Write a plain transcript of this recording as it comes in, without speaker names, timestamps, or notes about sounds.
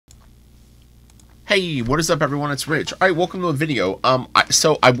Hey, what is up, everyone? It's Rich. All right, welcome to a video.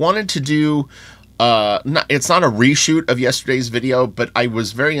 So I wanted to do, it's not a reshoot of yesterday's video, but I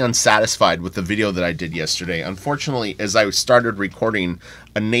was very unsatisfied with the video that I did yesterday. Unfortunately, as I started recording,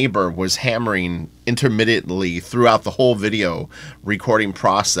 a neighbor was hammering intermittently throughout the whole video recording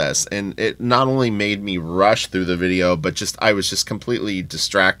process, and it not only made me rush through the video, but I was just completely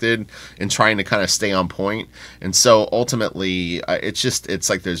distracted and trying to kind of stay on point. And so ultimately it's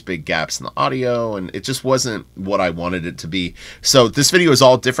like there's big gaps in the audio, and it just wasn't what I wanted it to be. So this video is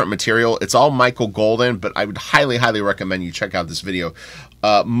all different material. It's all Michael Golden, but I would highly recommend you check out this video.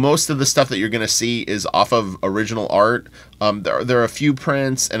 Most of the stuff that you're going to see is off of original art. There are a few prints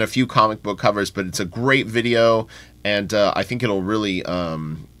and a few comic book covers, but it's a great video, and I think it'll really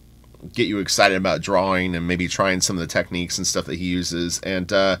get you excited about drawing and maybe trying some of the techniques and stuff that he uses. And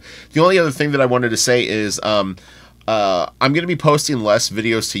the only other thing that I wanted to say is I'm going to be posting less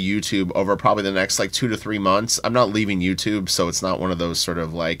videos to YouTube over probably the next like 2 to 3 months. I'm not leaving YouTube, so it's not one of those sort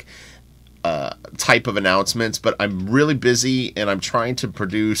of like type of announcements, but I'm really busy and I'm trying to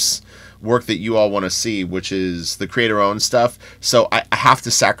produce work that you all want to see, which is the creator-owned stuff. So I have to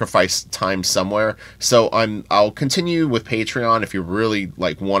sacrifice time somewhere. So I'll continue with Patreon if you really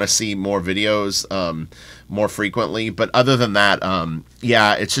like want to see more videos more frequently. But other than that,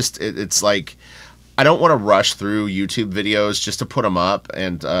 yeah, it's like I don't want to rush through YouTube videos just to put them up,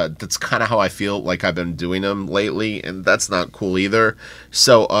 and that's kind of how I feel like I've been doing them lately, and that's not cool either.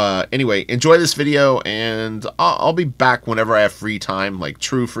 So anyway, enjoy this video, and I'll be back whenever I have free time, like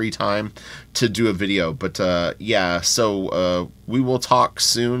true free time, to do a video. But yeah, so we will talk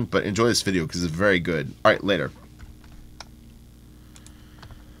soon, but enjoy this video because it's very good. All right, later.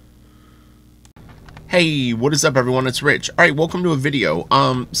 Hey, what is up, everyone? It's Rich. All right, welcome to a video.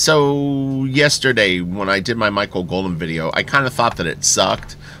 So yesterday when I did my Michael Golden video, I kind of thought that it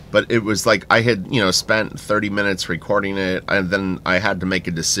sucked, but it was like I had, spent 30 minutes recording it, and then I had to make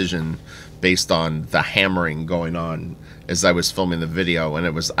a decision based on the hammering going on as I was filming the video. And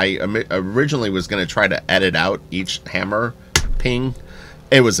I originally was going to try to edit out each hammer ping.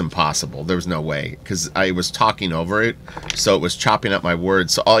 It was impossible. There was no way, because I was talking over it, so it was chopping up my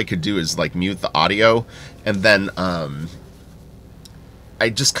words. So all I could do is like mute the audio, and then I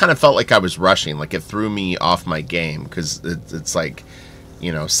just kind of felt like I was rushing. Like it threw me off my game, because it's like,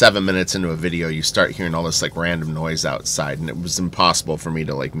 7 minutes into a video, you start hearing all this like random noise outside, and it was impossible for me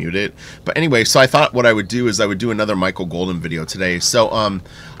to like mute it. But anyway, so I thought what I would do is I would do another Michael Golden video today. So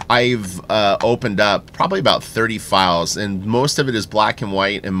I've opened up probably about 30 files, and most of it is black and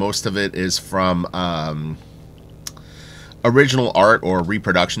white, and most of it is from original art or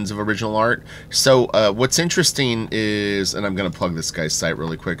reproductions of original art. So what's interesting is, and I'm going to plug this guy's site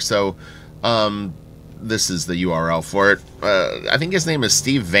really quick. So this is the URL for it. I think his name is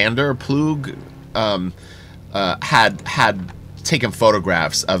Steve Vander Plug. Had taken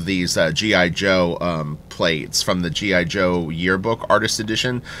photographs of these G.I. Joe plates from the G.I. Joe yearbook artist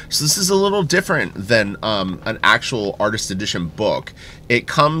edition. So this is a little different than an actual artist edition book. It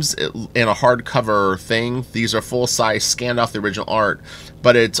comes in a hardcover thing. These are full-size, scanned off the original art,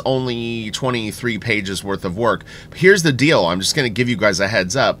 but it's only 23 pages worth of work. Here's the deal. I'm just going to give you guys a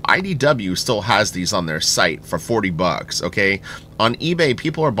heads up. IDW still has these on their site for 40 bucks, okay? On eBay,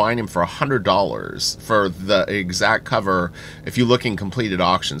 people are buying them for $100 for the exact cover. If you look in completed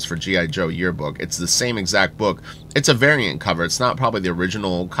auctions for G.I. Joe yearbook, it's the same exact book. It's a variant cover. It's not probably the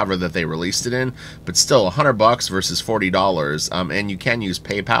original cover that they released it in, but still $100 versus $40. And you can use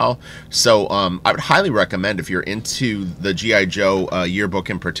PayPal. So I would highly recommend, if you're into the G.I. Joe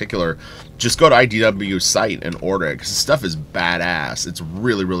yearbook in particular, just go to IDW's site and order it, because the stuff is badass. It's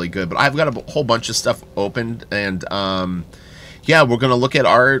really good. But I've got a whole bunch of stuff opened, and yeah, we're gonna look at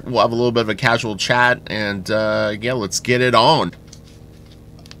art. We'll have a little bit of a casual chat, and yeah, let's get it on.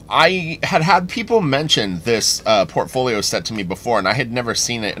 I had people mention this portfolio set to me before, and I had never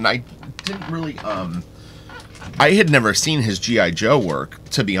seen it, and I didn't really I had never seen his G.I. Joe work,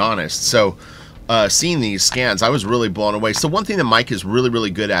 to be honest. So seeing these scans, I was really blown away. So one thing that Mike is really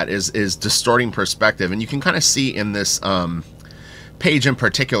good at is distorting perspective, and you can kind of see in this page in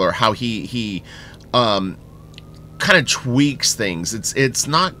particular how he kind of tweaks things. It's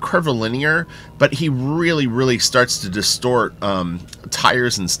not curvilinear, but he really starts to distort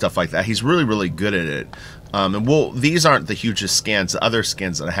tires and stuff like that. He's really good at it. And these aren't the hugest scans. The other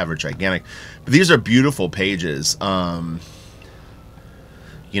scans that I have are gigantic, but these are beautiful pages. And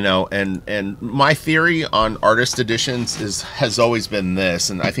my theory on artist editions has always been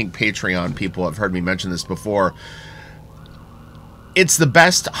this, and I think Patreon people have heard me mention this before. It's the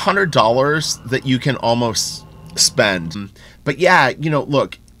best $100 that you can almost spend. But yeah,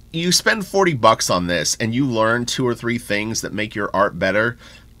 look, you spend 40 bucks on this and you learn 2 or 3 things that make your art better,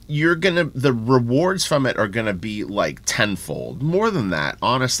 the rewards from it are gonna be like tenfold, more than that,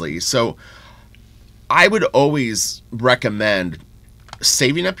 honestly. So I would always recommend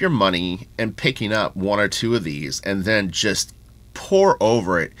saving up your money and picking up 1 or 2 of these and then just pour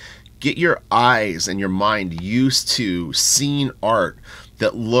over it. Get your eyes and your mind used to seeing art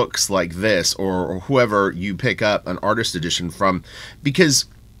that looks like this, or whoever you pick up an artist edition from, because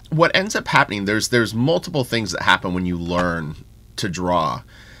what ends up happening, there's multiple things that happen when you learn to draw.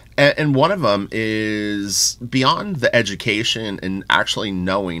 And one of them is, beyond the education and actually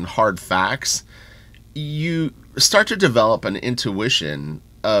knowing hard facts, you start to develop an intuition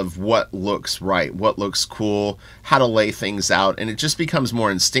of what looks right, what looks cool, how to lay things out, and it just becomes more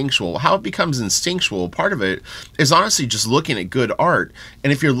instinctual. How it becomes instinctual, part of it is honestly just looking at good art.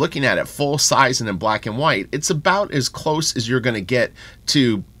 And if you're looking at it full size and in black and white, it's about as close as you're going to get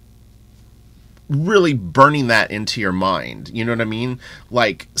to really burning that into your mind. You know what I mean?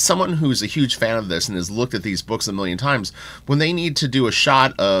 Like, someone who's a huge fan of this and has looked at these books a million times, when they need to do a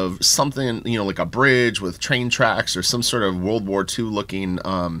shot of something, you know, like a bridge with train tracks or some sort of World War II looking,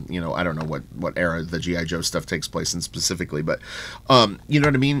 you know, I don't know what era the G.I. Joe stuff takes place in specifically, but, you know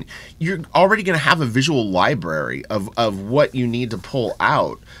what I mean? You're already going to have a visual library of what you need to pull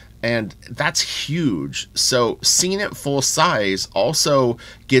out. And that's huge. So seeing it full size also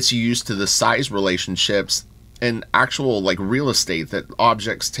gets you used to the size relationships and actual like real estate that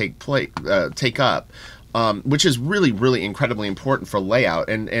objects take up, which is really, really incredibly important for layout.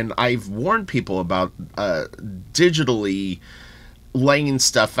 And I've warned people about digitally laying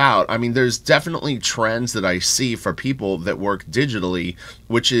stuff out. I mean, there's definitely trends that I see for people that work digitally,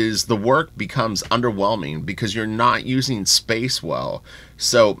 which is the work becomes underwhelming because you're not using space well.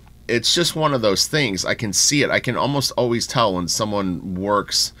 So it's just one of those things. I can see it. I can almost always tell when someone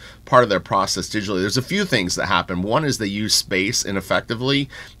works part of their process digitally. There's a few things that happen. One is they use space ineffectively,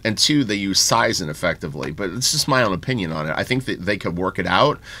 and 2, they use size ineffectively. But it's just my own opinion on it. I think that they could work it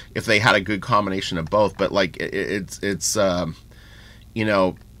out if they had a good combination of both. But like it's you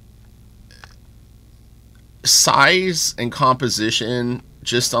know, size and composition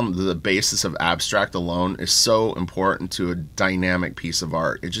just on the basis of abstract alone is so important to a dynamic piece of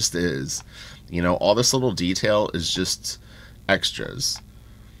art. It just is. You know, all this little detail is just extras.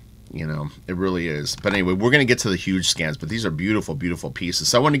 You know, it really is. But anyway, we're going to get to the huge scans, but these are beautiful, beautiful pieces.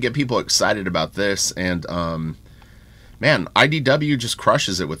 So I want to get people excited about this. And, man, IDW just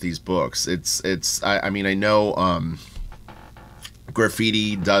crushes it with these books. I mean, I know,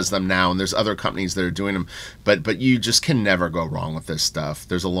 Graffiti does them now, and there's other companies that are doing them, but you just can never go wrong with this stuff.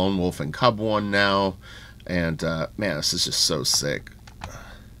 There's a Lone Wolf and Cub one now, and man, this is just so sick.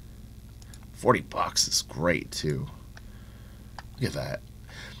 40 bucks is great too. Look at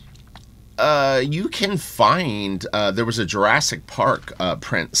that. You can find, there was a Jurassic Park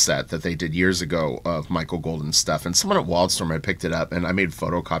print set that they did years ago of Michael Golden's stuff, and someone at Wildstorm had picked it up, and I made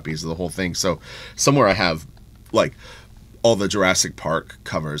photocopies of the whole thing. So somewhere I have like all the Jurassic Park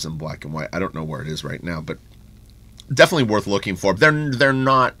covers in black and white. I don't know where it is right now, but definitely worth looking for. They're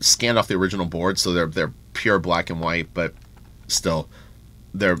not scanned off the original board, so they're pure black and white, but still,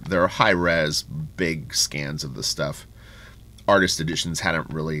 they're high res, big scans of the stuff. Artist editions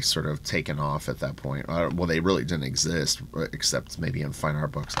hadn't really sort of taken off at that point. Well, they really didn't exist, except maybe in fine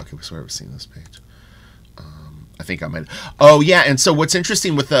art books. Okay, so I've seen this page. I think I might. Oh yeah, and so what's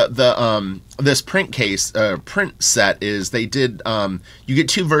interesting with this print set is they did. You get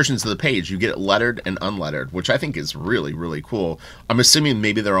 2 versions of the page. You get it lettered and unlettered, which I think is really, really cool. I'm assuming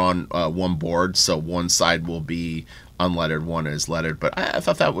maybe they're on one board, so one side will be unlettered, one is lettered. But I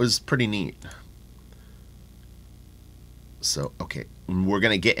thought that was pretty neat. So, okay, we're going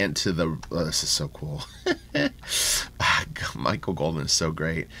to get into the... this is so cool. Michael Golden is so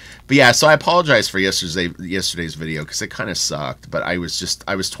great. But yeah, so I apologize for yesterday's video because it kind of sucked. But I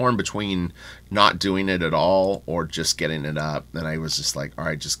was torn between not doing it at all or just getting it up. And I was just like, all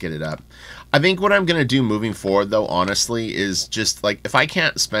right, just get it up. I think what I'm going to do moving forward, though, honestly, is just like, if I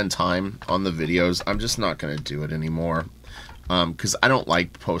can't spend time on the videos, I'm just not going to do it anymore. Because I don't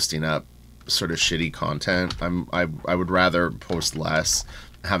like posting up sort of shitty content. I would rather post less,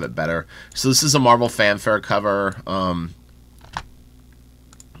 have it better. So this is a Marvel Fanfare cover, and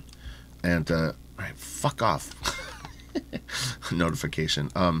all right, fuck off. Notification.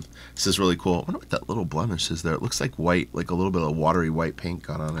 This is really cool. I wonder what that little blemish is there. It looks like white, like a little bit of watery white paint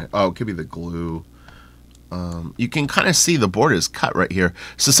got on it. Oh, it could be the glue. You can kind of see the board is cut right here.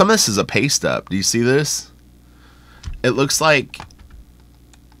 So some of this is a paste up. Do you see this? It looks like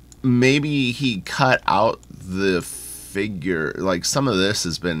maybe he cut out the figure, like some of this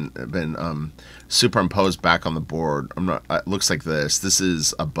has been superimposed back on the board. I'm not. It looks like this. This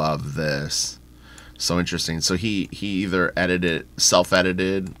is above this. So interesting. So he either edited,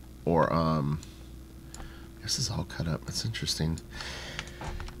 self-edited, or this is all cut up. That's interesting.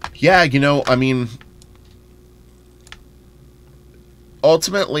 Yeah, you know, I mean,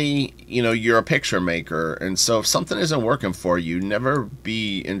 ultimately, you know, you're a picture maker, and so if something isn't working for you, never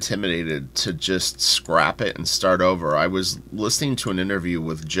be intimidated to just scrap it and start over. I was listening to an interview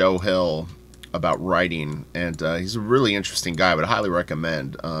with Joe Hill about writing, and he's a really interesting guy. I would highly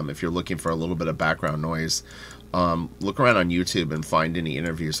recommend, if you're looking for a little bit of background noise, look around on YouTube and find any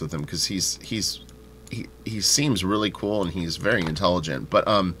interviews with him, because he seems really cool and he's very intelligent. But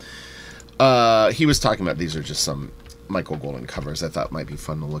he was talking about, these are just some Michael Golden covers I thought might be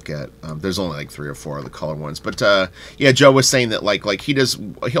fun to look at. There's only like 3 or 4 of the color ones, but yeah, Joe was saying that like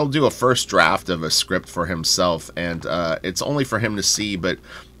he'll do a first draft of a script for himself, and it's only for him to see, but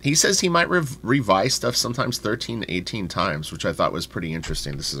he says he might revise stuff sometimes 13 to 18 times, which I thought was pretty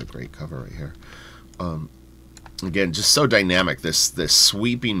interesting. This is a great cover right here. Again, just so dynamic. This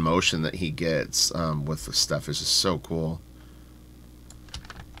sweeping motion that he gets with the stuff is just so cool.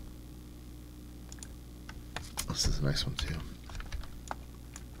 This is a nice one too.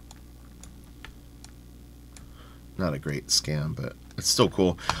 Not a great scam, but it's still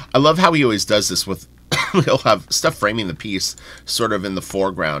cool. I love how he always does this with he'll have stuff framing the piece sort of in the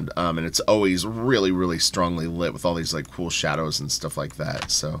foreground, and it's always really, really strongly lit with all these like cool shadows and stuff like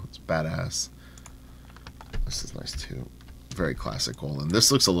that. So it's badass. This is nice too. Very classical. And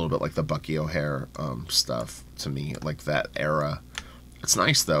this looks a little bit like the Bucky O'Hare stuff to me, like that era. It's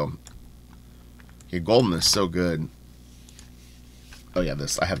nice though. Yeah, Golden is so good. Oh yeah,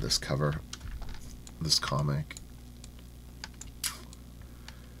 I have this cover, this comic.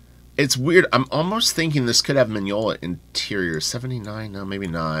 It's weird. I'm almost thinking this could have Mignola interior. 79? No, maybe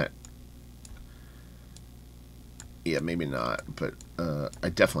not. Yeah, maybe not. But I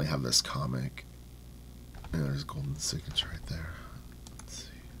definitely have this comic. And there's Golden signature right there. Let's see.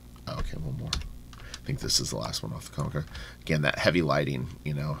 Oh, okay, one more. I think this is the last one off the comic. Again, that heavy lighting,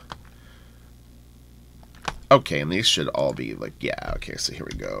 you know. Okay, and these should all be like, yeah, okay, so here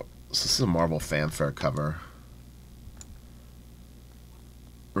we go. So this is a Marvel Fanfare cover.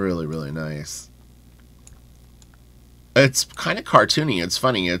 Really, really nice. It's kind of cartoony. It's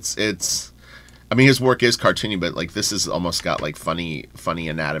funny. It's I mean, his work is cartoony, but like this is almost got like funny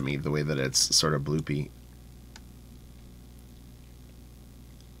anatomy, the way that it's sort of bloopy.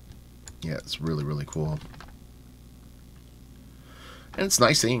 Yeah, it's really, really cool. And it's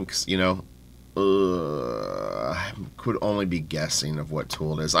nice inks, you know. I could only be guessing of what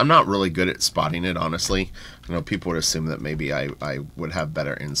tool it is. I'm not really good at spotting it, honestly. I know people would assume that maybe I would have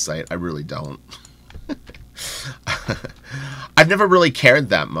better insight. I really don't. I've never really cared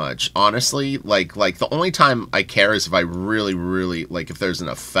that much, honestly. Like the only time I care is if I really, really, like if there's an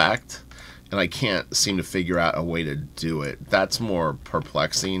effect and I can't seem to figure out a way to do it. That's more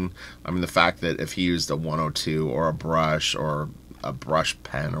perplexing. I mean, the fact that if he used a 102 or a brush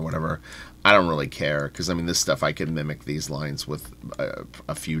pen or whatever, I don't really care, because I mean, this stuff I can mimic these lines with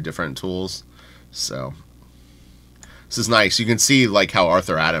a few different tools. So this is nice. You can see like how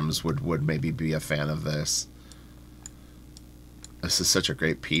Arthur Adams would maybe be a fan of this. This is such a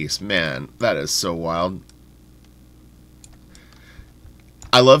great piece, man. That is so wild.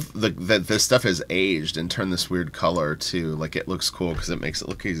 I love that this stuff has aged and turned this weird color too. Like it looks cool because it makes it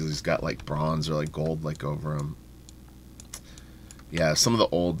look like he's got like bronze or like gold like over him. Yeah, some of the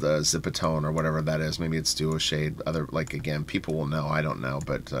old Zipatone or whatever that is, maybe it's Duo Shade. Other, like, again, people will know. I don't know,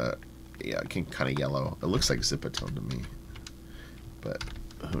 but yeah, it can kind of yellow. It looks like Zipatone to me, but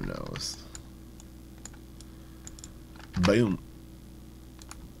who knows? Boom.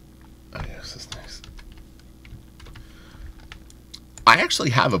 Oh yeah, this is nice. I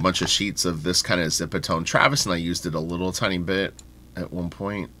actually have a bunch of sheets of this kind of Zipatone. Travis and I used it a little tiny bit at one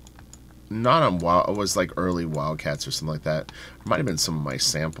point. Not on Wild, it was like early Wildcats or something like that. It might have been some of my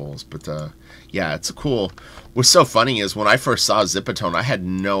samples, but yeah, it's a cool. What's so funny is when I first saw Zipatone, I had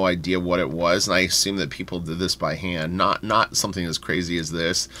no idea what it was, and I assumed that people did this by hand. Not something as crazy as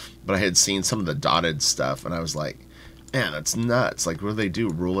this, but I had seen some of the dotted stuff, and I was like, man, that's nuts. Like, what do they do?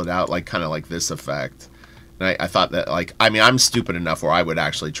 Rule it out, like kind of like this effect. And I thought that, like, I mean, I'm stupid enough where I would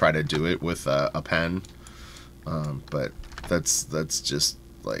actually try to do it with a pen, but that's just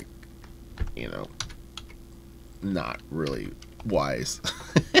like, you know, not really wise.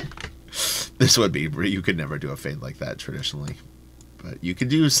 This would be, you could never do a fade like that traditionally, but you could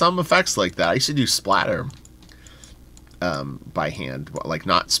do some effects like that. I used to do splatter by hand, like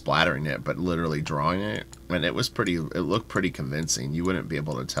not splattering it, but literally drawing it. And it was pretty, it looked pretty convincing. You wouldn't be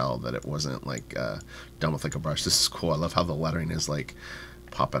able to tell that it wasn't like done with like a brush. This is cool. I love how the lettering is like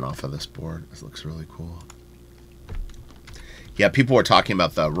popping off of this board. This looks really cool. Yeah, people were talking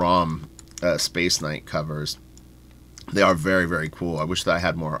about the ROM Space Knight covers. They are very, very cool. I wish that I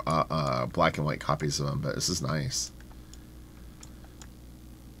had more black and white copies of them, but this is nice.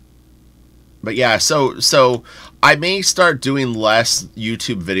 But yeah, so I may start doing less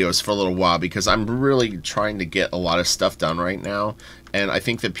YouTube videos for a little while because I'm really trying to get a lot of stuff done right now. And I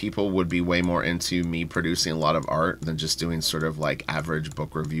think that people would be way more into me producing a lot of art than just doing sort of like average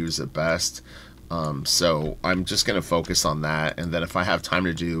book reviews at best. So I'm just going to focus on that. And then if I have time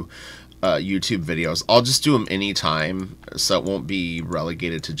to do YouTube videos, I'll just do them anytime. So it won't be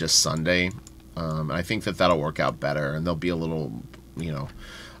relegated to just Sunday. I think that that'll work out better. And they'll be a little, you know,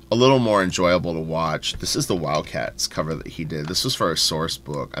 a little more enjoyable to watch. This is the Wildcats cover that he did. This was for a source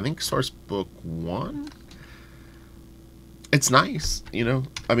book. I think source book 1. It's nice, you know.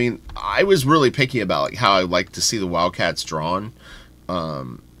 I mean, I was really picky about like how I like to see the Wildcats drawn.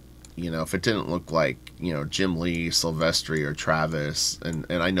 You know, if it didn't look like, you know, Jim Lee, Silvestri, or Travis, and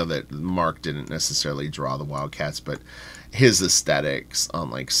I know that Mark didn't necessarily draw the Wildcats, but his aesthetics on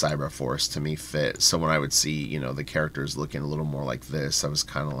like Cyberforce to me fit. So when I would see, you know, the characters looking a little more like this, I was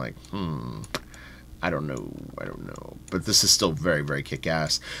kind of like, I don't know. But this is still very, very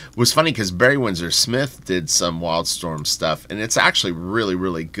kick-ass. It was funny because Barry Windsor Smith did some Wildstorm stuff, and it's actually really,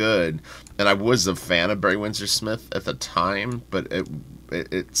 really good. And I was a fan of Barry Windsor Smith at the time, but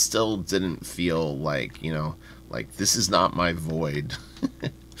it still didn't feel like, you know, like this is not my void.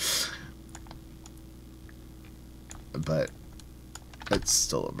 But it's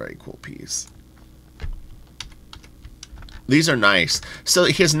still a very cool piece. These are nice. So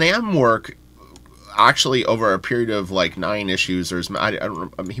his NAMM work, actually over a period of like 9 issues, or I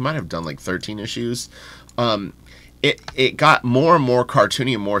mean, he might have done like 13 issues. It got more and more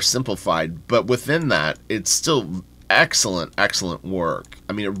cartoony and more simplified, but within that, it's still excellent work.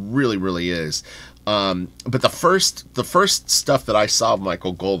 I mean, it really, really is. But the first stuff that I saw of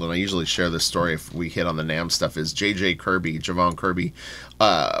Michael Golden, I usually share this story if we hit on the NAMM stuff, is J.J. Kirby, Javon Kirby,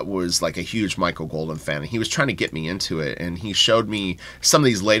 was like a huge Michael Golden fan, and he was trying to get me into it, and he showed me some of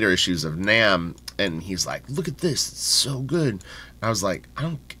these later issues of NAMM, and he's like, look at this, it's so good. And I was like, I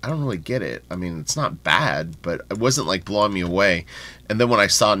don't really get it. I mean, it's not bad, but it wasn't like blowing me away. And then when I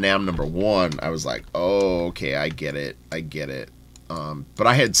saw NAMM #1, I was like, oh, okay, I get it. But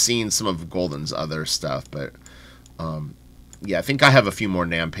I had seen some of Golden's other stuff, but yeah, I think I have a few more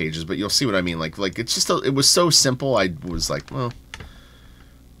NAMM pages, but you'll see what I mean. Like it's just it was so simple. I was like, well,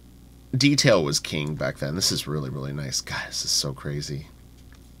 detail was king back then. This is really, really nice. God, this is so crazy.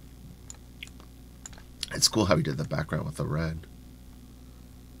 It's cool how he did the background with the red.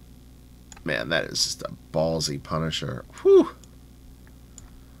 Man, that is just a ballsy Punisher. Whew.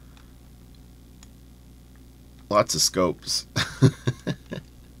 Lots of scopes.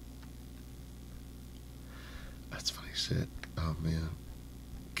 That's funny shit. Oh, man.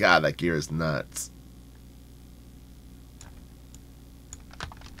 God, that gear is nuts.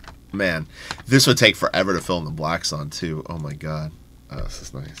 Man, this would take forever to fill in the blacks on, too. Oh, my God. Oh, this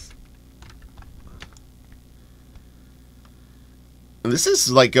is nice. And this is,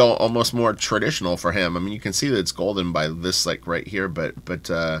 like, almost more traditional for him. I mean, you can see that it's golden by this, like, right here, but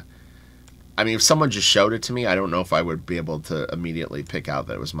I mean, if someone just showed it to me, I don't know if I would be able to immediately pick out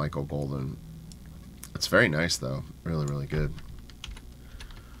that it was Michael Golden. It's very nice, though. Really, really good.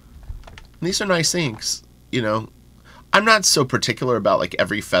 And these are nice inks, you know. I'm not so particular about, like,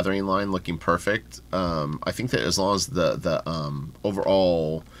 every feathering line looking perfect. I think that as long as the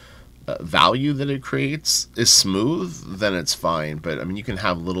overall value that it creates is smooth, then it's fine. But, I mean, you can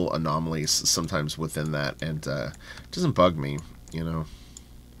have little anomalies sometimes within that, and it doesn't bug me, you know.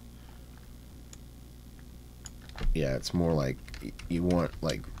 Yeah, it's more like you want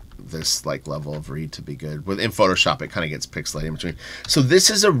like this like level of read to be good. In Photoshop, it kind of gets pixelated in between. So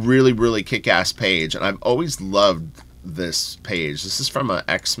this is a really, really kick-ass page, and I've always loved this page. This is from an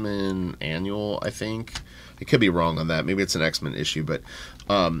X-Men annual, I think. I could be wrong on that. Maybe it's an X-Men issue, but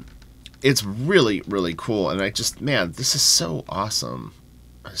it's really, really cool. And I just, man, this is so awesome.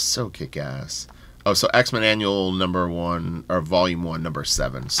 It's so kick-ass. Oh, so X-Men annual #1 or volume 1,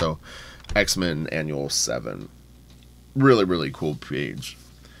 #7. So X-Men annual 7. Really, really cool page.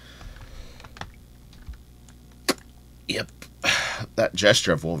 Yep. That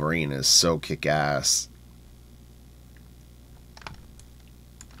gesture of Wolverine is so kick-ass.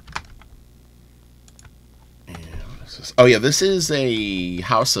 And Oh yeah, this is a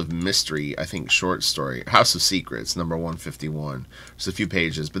House of Mystery, I think, short story. House of Secrets, number 151. There's a few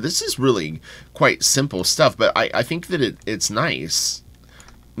pages, but this is really quite simple stuff, but I think that it's nice.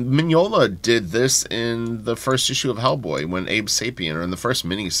 Mignola did this in the first issue of Hellboy when Abe Sapien, or in the first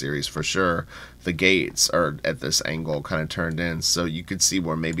miniseries for sure, the gates are at this angle kind of turned in, so you could see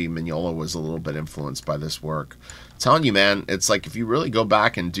where maybe Mignola was a little bit influenced by this work. I'm telling you, man, it's like if you really go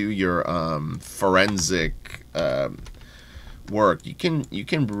back and do your forensic work, you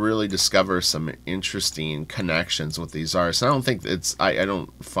can really discover some interesting connections with these artists. I don't think it's I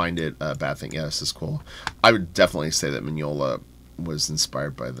don't find it a bad thing. Yeah, this is cool. I would definitely say that Mignola was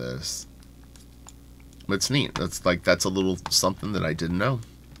inspired by this. It's neat. That's a little something that I didn't know.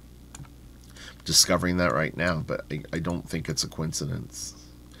 Discovering that right now, but I don't think it's a coincidence.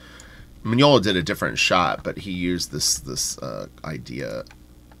 Mignola did a different shot, but he used this idea.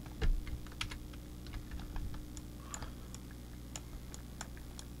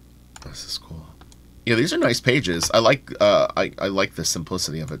 This is cool. Yeah, these are nice pages. I like I like the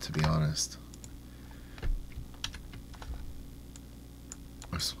simplicity of it, to be honest.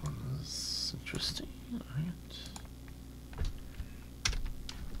 This one is interesting. All right.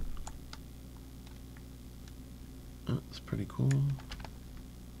 Oh, it's pretty cool.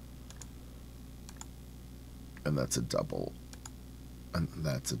 And that's a double. And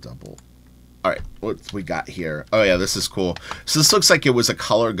that's a double. All right, what we got here? Oh yeah, this is cool. So this looks like it was a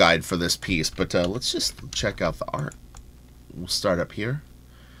color guide for this piece, but let's just check out the art. We'll start up here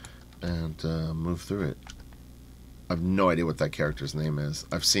and move through it. I have no idea what that character's name is.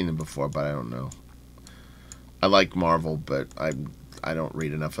 I've seen him before, but I don't know. I like Marvel, but I don't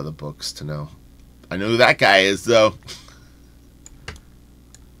read enough of the books to know. I know who that guy is, though.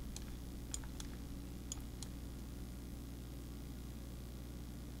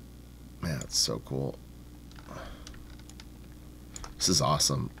 Man, it's so cool. This is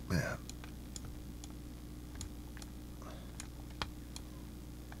awesome, man.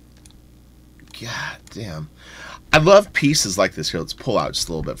 God damn. I love pieces like this here. Let's pull out just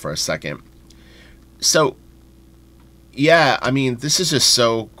a little bit for a second. So, yeah, I mean, this is just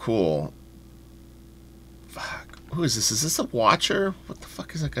so cool. Fuck. Who is this? Is this a Watcher? What the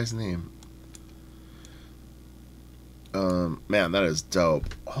fuck is that guy's name? Man, that is dope.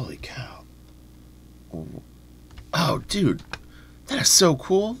 Holy cow. Oh, dude. That is so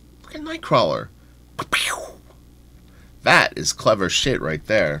cool. Look at Nightcrawler. That is clever shit right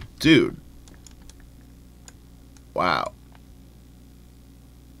there. Dude. Wow.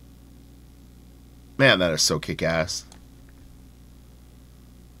 Man, that is so kick-ass.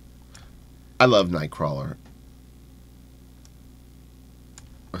 I love Nightcrawler.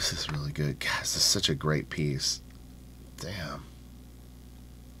 This is really good. God, this is such a great piece. Damn.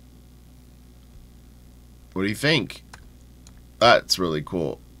 What do you think? That's really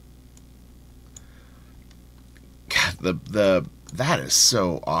cool. God, that is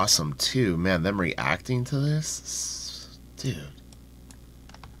so awesome too, man. Them reacting to this, dude.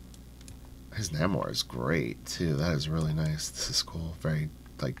 His Namor is great too. That is really nice. This is cool. Very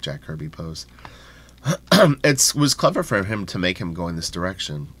like Jack Kirby pose. It was clever for him to make him go in this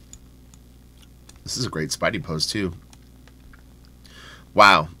direction. This is a great Spidey pose too.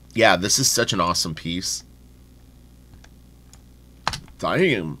 Wow. Yeah, this is such an awesome piece.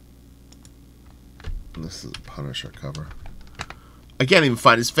 Damn. This is a Punisher cover. I can't even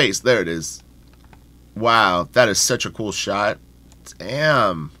find his face. There it is. Wow, that is such a cool shot.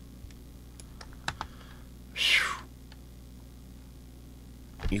 Damn. Whew.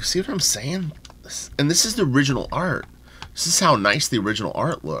 You see what I'm saying? And this is the original art. This is how nice the original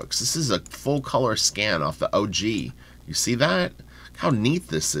art looks. This is a full color scan off the OG. You see that? How neat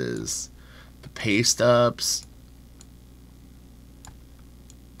this is. The paste ups.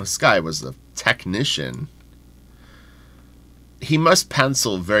 This guy was a technician. He must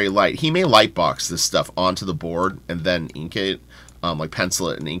pencil very light. He may lightbox this stuff onto the board and then ink it. Like pencil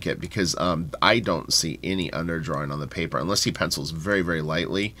it and ink it, because I don't see any underdrawing on the paper unless he pencils very, very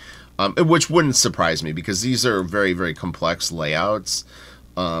lightly, which wouldn't surprise me because these are very, very complex layouts,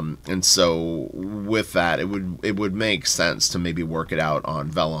 and so with that, it would make sense to maybe work it out on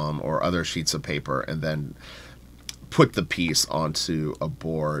vellum or other sheets of paper and then put the piece onto a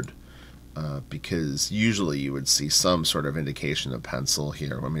board, because usually you would see some sort of indication of pencil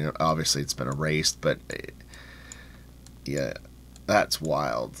here. I mean, obviously it's been erased, but yeah. That's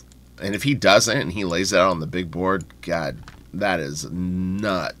wild. And if he doesn't and he lays it out on the big board, God, that is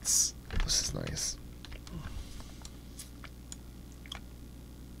nuts. This is nice.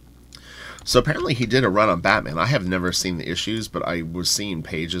 So apparently he did a run on Batman. I have never seen the issues, but I was seeing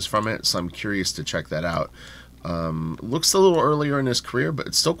pages from it, so I'm curious to check that out. Looks a little earlier in his career, but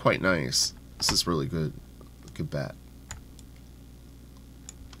it's still quite nice. This is really good. Good bat.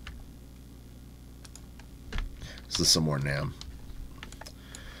 This is some more Nam.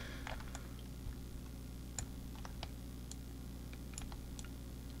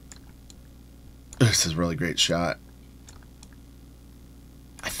 This is a really great shot.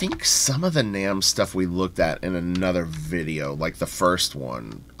 I think some of the Nam stuff we looked at in another video, like the first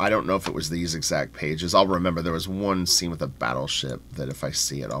one. I don't know if it was these exact pages. I'll remember there was one scene with a battleship that if I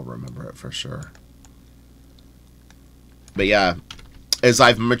see it, I'll remember it for sure. But yeah, as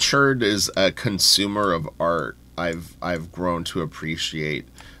I've matured as a consumer of art, I've grown to appreciate.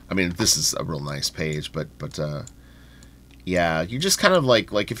 I mean, this is a real nice page, but yeah, you just kind of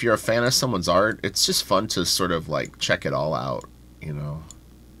like if you're a fan of someone's art, it's just fun to sort of like check it all out, you know.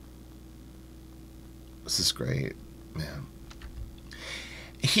 This is great, man.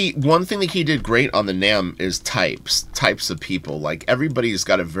 One thing that he did great on the Nam is types of people. Like everybody's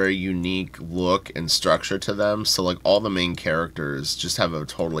got a very unique look and structure to them. So like all the main characters just have a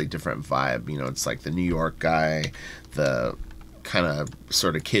totally different vibe. You know, it's like the New York guy, the kind of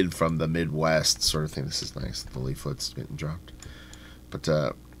sort of kid from the Midwest sort of thing. This is nice. The leaflet's getting dropped, but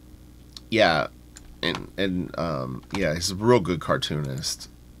yeah, and yeah, he's a real good cartoonist.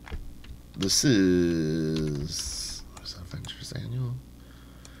 This is Adventures Annual.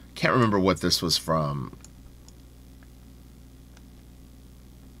 Can't remember what this was from.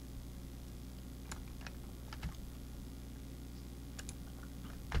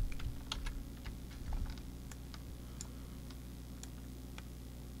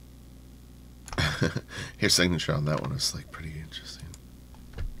 His signature on that one is like pretty interesting.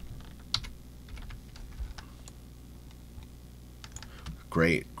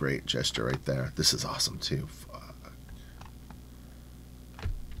 Great gesture right there. This is awesome too.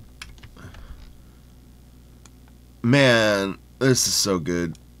 Man, this is so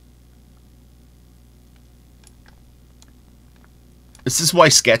good. This is why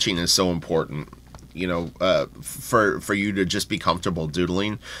sketching is so important, you know, for you to just be comfortable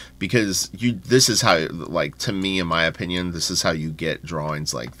doodling, because this is how, like, to me, in my opinion, this is how you get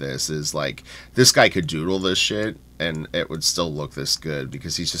drawings like this. Is like, this guy could doodle this shit and it would still look this good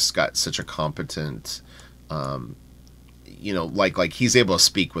because he's just got such a competent, you know, like he's able to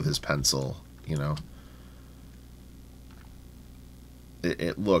speak with his pencil, you know.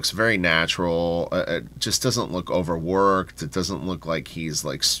 It looks very natural. It just doesn't look overworked. It doesn't look like he's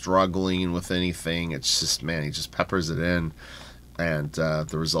like struggling with anything. It's just, man, he just peppers it in, and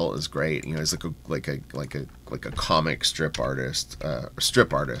the result is great. You know, he's like a comic strip artist. I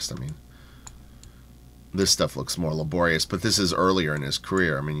mean, this stuff looks more laborious, but this is earlier in his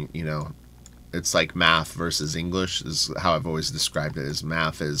career. I mean, you know, it's like math versus English is how I've always described it. Is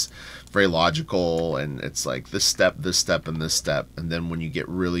math is very logical, and it's like this step, and this step, and then when you get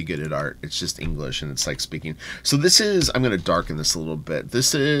really good at art, it's just English, and it's like speaking. So this is, I'm going to darken this a little bit.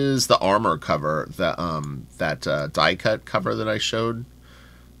 This is the Armor cover, that die cut cover that I showed.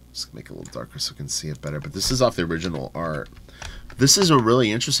 Just make it a little darker so you can see it better. But this is off the original art. This is a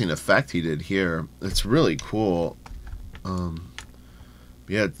really interesting effect he did here. It's really cool.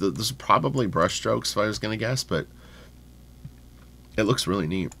 Yeah, this is probably brush strokes if I was going to guess, but it looks really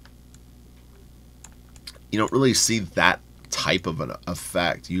neat. You don't really see that type of an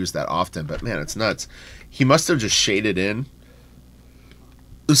effect used that often, but man, it's nuts. He must have just shaded in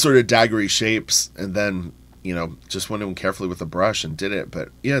the sort of daggery shapes and then, you know, just went in carefully with a brush and did it. But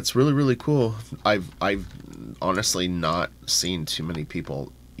yeah, it's really, really cool. I've honestly not seen too many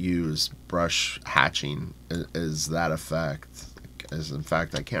people use brush hatching as that effect. As in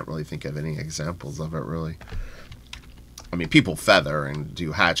fact, I can't really think of any examples of it, really. I mean, people feather and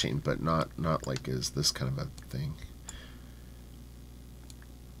do hatching, but not like is this kind of a thing.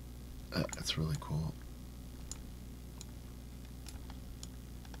 That's really cool.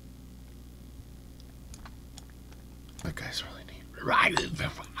 That guy's really neat.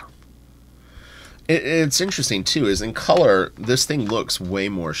 It's interesting too, is in color, this thing looks way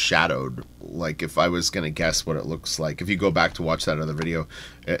more shadowed. Like if I was going to guess what it looks like, if you go back to watch that other video,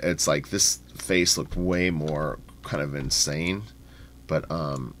 it's like this face looked way more kind of insane. But,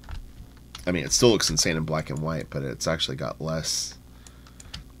 I mean, it still looks insane in black and white, but it's actually got less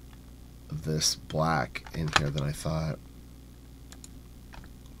of this black in here than I thought.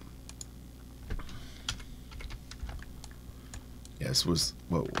 Yeah, this was,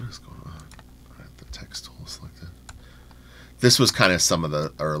 what is going on? Text tool selected. This was kind of some of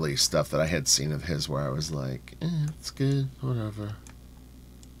the early stuff that I had seen of his where I was like, it's good, whatever.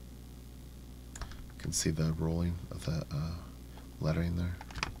 You can see the rolling of the lettering there.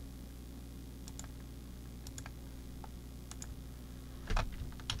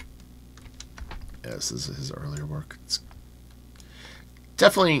 Yeah, this is his earlier work. It's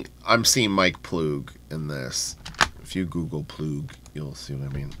definitely, I'm seeing Mike Plug in this. If you Google Plug, you'll see what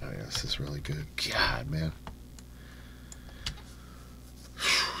I mean. Oh, yeah, this is really good. God, man.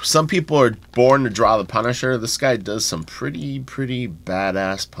 Some people are born to draw the Punisher. This guy does some pretty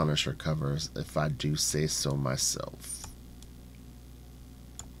badass Punisher covers, if I do say so myself.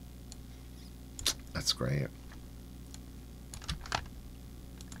 That's great.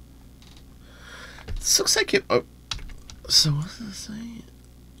 This looks like it... Oh, so what does this say?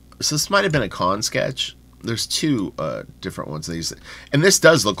 So this might have been a con sketch. There's two different ones. These, and this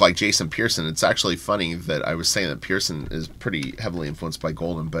does look like Jason Pearson. It's actually funny that I was saying that Pearson is pretty heavily influenced by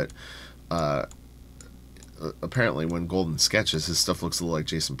Golden, but apparently when Golden sketches, his stuff looks a little like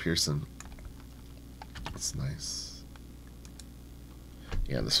Jason Pearson. That's nice.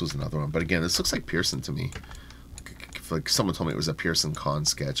 Yeah, this was another one. But again, this looks like Pearson to me. If like someone told me it was a Pearson con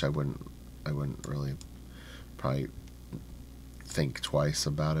sketch, I wouldn't really probably think twice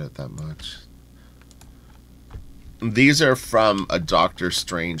about it that much. These are from a Doctor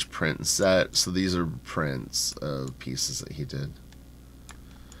Strange print set. So these are prints of pieces that he did.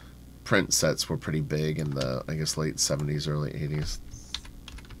 Print sets were pretty big in the, I guess, late 70s, early 80s.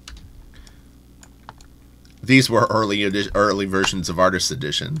 These were early versions of artist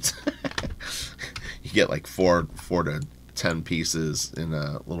editions. You get like 4 to 10 pieces in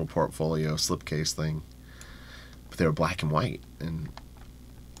a little portfolio slipcase thing. But they were black and white and,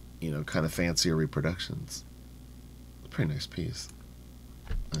 you know, kind of fancier reproductions. Pretty nice piece.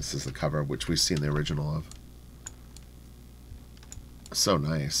 This is the cover, which we've seen the original of. So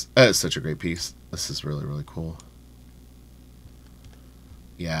nice. It's such a great piece. This is really cool.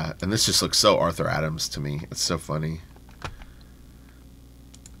 Yeah, and this just looks so Arthur Adams to me. It's so funny.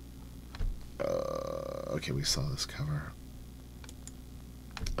 Okay, we saw this cover.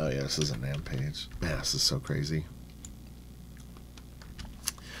 Oh yeah, this is a NAM page. Man, this is so crazy.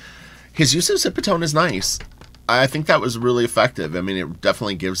 His use of Zipatone is nice. I think that was really effective. I mean, it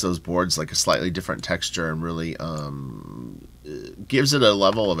definitely gives those boards like a slightly different texture and really gives it a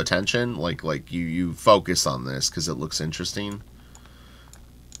level of attention. Like you focus on this because it looks interesting.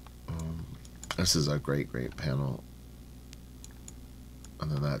 This is a great panel.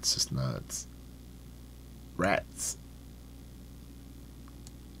 And then that's just nuts. Rats.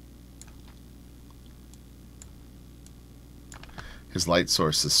 His light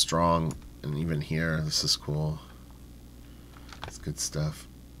source is strong. And even here, this is cool. It's good stuff.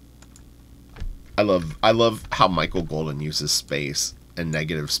 I love how Michael Golden uses space and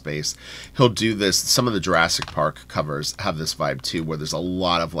negative space. He'll do this. Some of the Jurassic Park covers have this vibe too, where there's a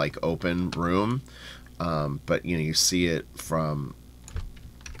lot of like open room, but you know, you see it from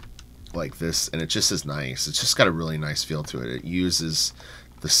like this, and it just is nice. It's just got a really nice feel to it. It uses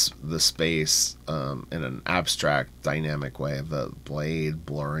the space in an abstract, dynamic way. The blade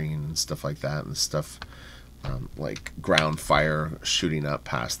blurring and stuff like that, and the stuff like ground fire shooting up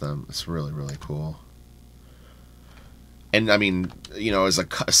past them. It's really cool. And I mean, you know, as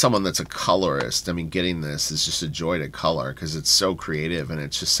someone that's a colorist, I mean, getting this is just a joy to color because it's so creative and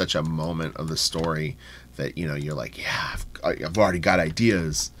it's just such a moment of the story that, you know, you're like, yeah, I've already got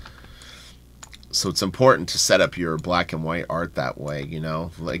ideas. So it's important to set up your black and white art that way, you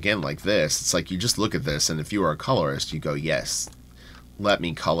know. Again, like this, it's like you just look at this, and if you are a colorist, you go, yes, let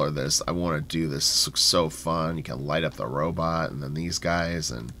me color this. I want to do this. This looks so fun. You can light up the robot, and then these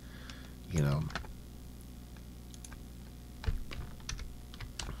guys, and, you know.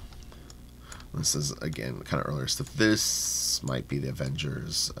 This is, again, kind of earlier stuff. This might be the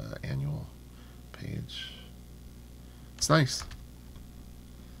Avengers annual page. It's nice.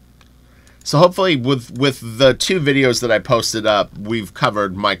 So hopefully with the 2 videos that I posted up, we've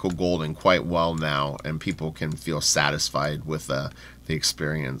covered Michael Golden quite well now, and people can feel satisfied with the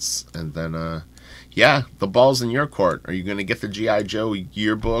experience. And then, yeah, the ball's in your court. Are you going to get the G.I. Joe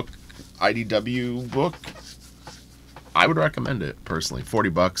yearbook, IDW book? I would recommend it, personally.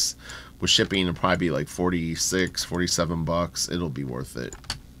 $40. With shipping, it'll probably be like $46, $47. It'll be worth it.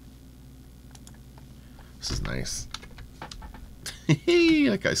 This is nice.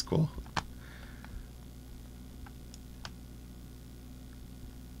 That guy's cool.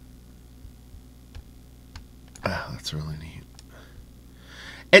 Oh, that's really neat.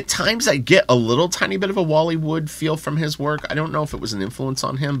 At times I get a little tiny bit of a Wally Wood feel from his work. I don't know if it was an influence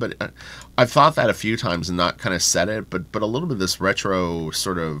on him, but I've thought that a few times and not kind of said it, but a little bit of this retro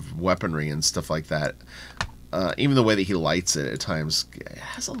sort of weaponry and stuff like that. Even the way that he lights it at times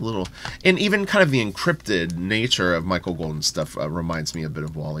has a little, and even kind of the encrypted nature of Michael Golden stuff reminds me a bit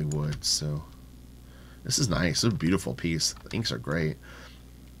of Wally Wood. So this is nice. It's a beautiful piece. The inks are great.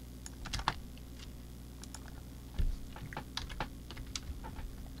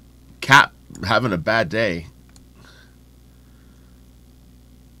 having a bad day.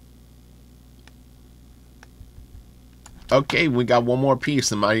 Okay, we got one more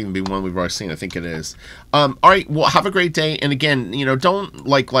piece. It might even be one we've already seen. I think it is. All right, well, have a great day. And again, you know, don't,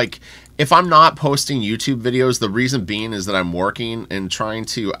 like, if I'm not posting YouTube videos, the reason being is that I'm working and trying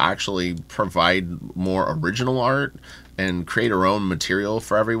to actually provide more original art and create our own material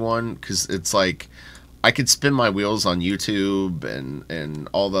for everyone. Because it's like, I could spin my wheels on YouTube and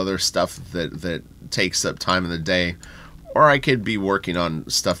all the other stuff that takes up time in the day. Or I could be working on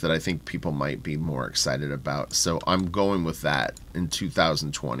stuff that I think people might be more excited about. So I'm going with that in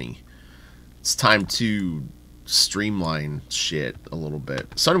 2020. It's time to streamline shit a little bit.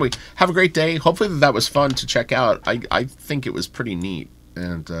 So anyway, have a great day. Hopefully that was fun to check out. I think it was pretty neat.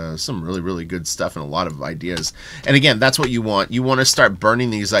 And some really, really good stuff and a lot of ideas. And again, that's what you want. You want to start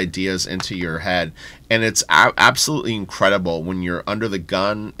burning these ideas into your head. And it's absolutely incredible when you're under the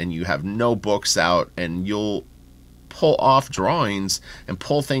gun and you have no books out and you'll pull off drawings and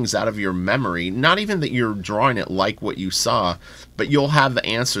pull things out of your memory. Not even that you're drawing it like what you saw, but you'll have the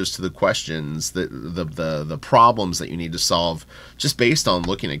answers to the questions, the problems that you need to solve just based on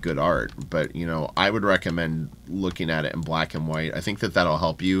looking at good art. But, you know, I would recommend looking at it in black and white. I think that that'll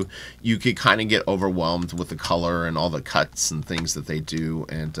help you. You could kind of get overwhelmed with the color and all the cuts and things that they do,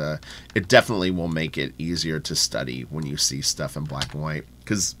 and it definitely will make it easier to study when you see stuff in black and white,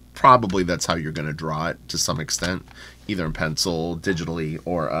 because probably that's how you're going to draw it to some extent, either in pencil, digitally,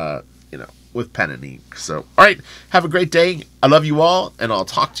 or, you know, with pen and ink. So, all right, have a great day. I love you all, and I'll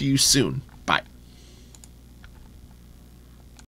talk to you soon.